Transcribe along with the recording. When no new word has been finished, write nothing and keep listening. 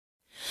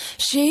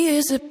She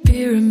is a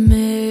pyramid,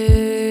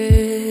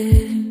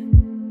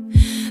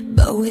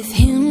 but with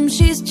him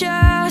she's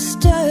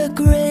just a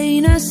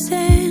grain of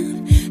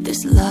sand.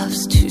 This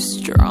love's too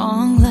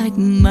strong, like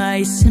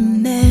my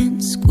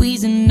cement,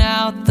 squeezing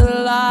out the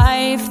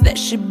life that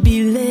should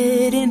be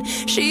lit in.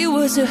 She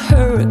was a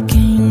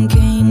hurricane,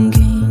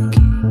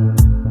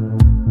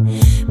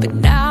 but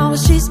now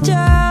she's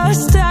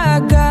just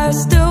a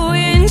gust of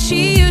wind.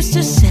 She used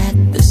to set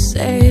the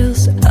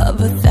sails of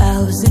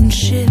 1,000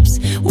 ships,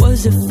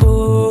 was a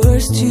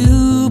force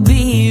to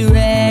be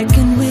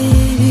reckoned with.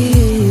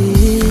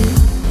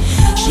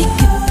 She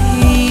could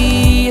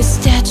be a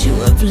statue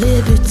of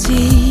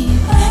liberty,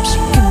 she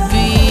could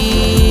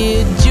be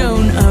a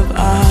Joan of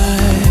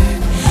Arc,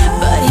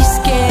 but he's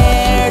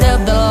scared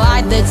of the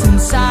light that's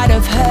inside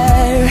of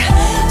her,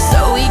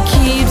 so he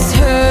keeps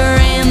her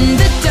in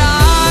the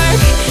dark.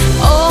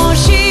 Oh,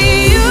 she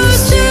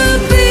used to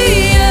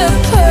be a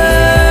pearl.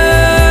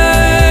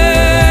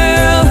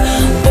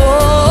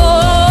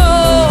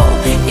 Oh,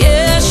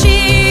 yeah, she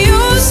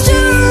used to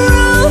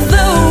rule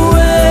the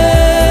world.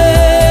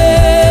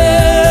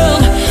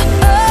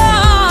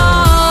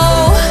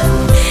 Oh,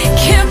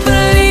 can't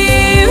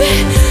believe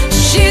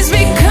she's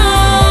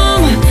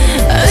become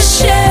a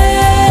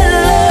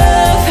shell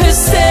of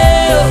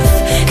herself,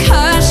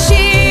 'cause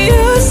she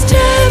used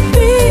to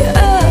be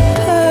a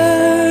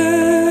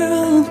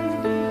pearl.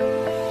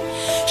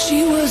 She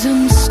was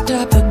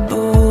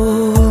unstoppable,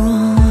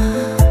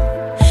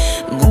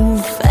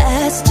 move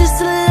fast just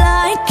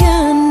like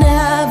an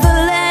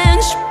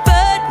avalanche,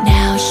 but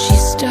now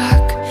she's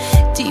stuck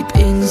deep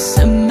in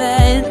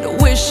cement,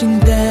 wishing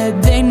that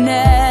they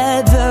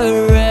never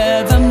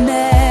ever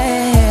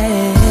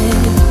met.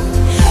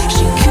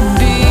 She could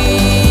be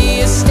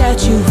a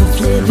statue of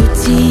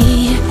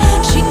liberty,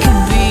 she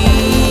could be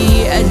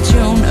a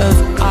Joan of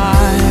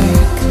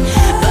Arc,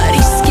 but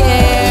he's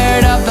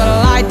scared of the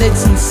light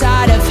that's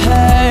inside of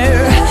her,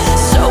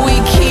 so he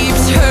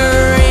keeps her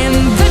in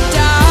the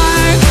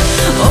dark.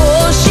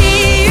 Oh, she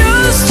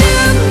used to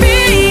be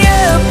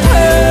a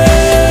pearl.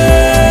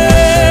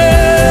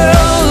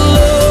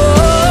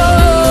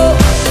 Oh,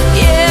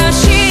 yeah,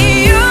 she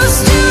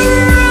used to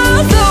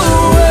rule the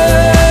world.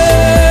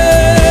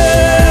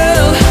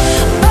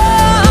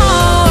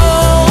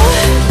 Oh,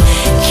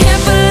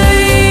 can't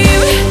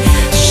believe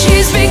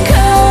she's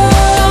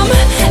become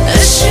a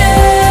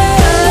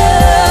shell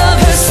of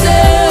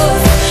herself,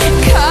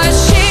 'cause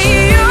she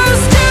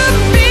used to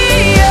be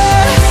a.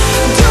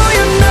 Do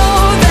you know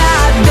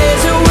that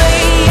there's a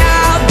way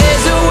out,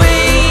 there's a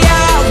way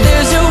out,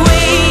 there's a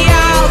way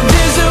out,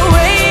 there's a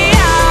way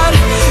out.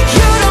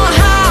 You don't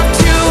have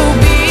to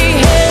be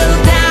held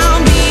down,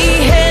 be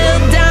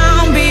held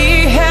down, be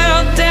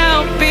held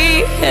down, be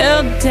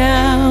held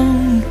down.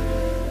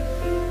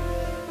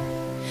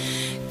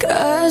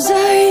 'Cause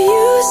I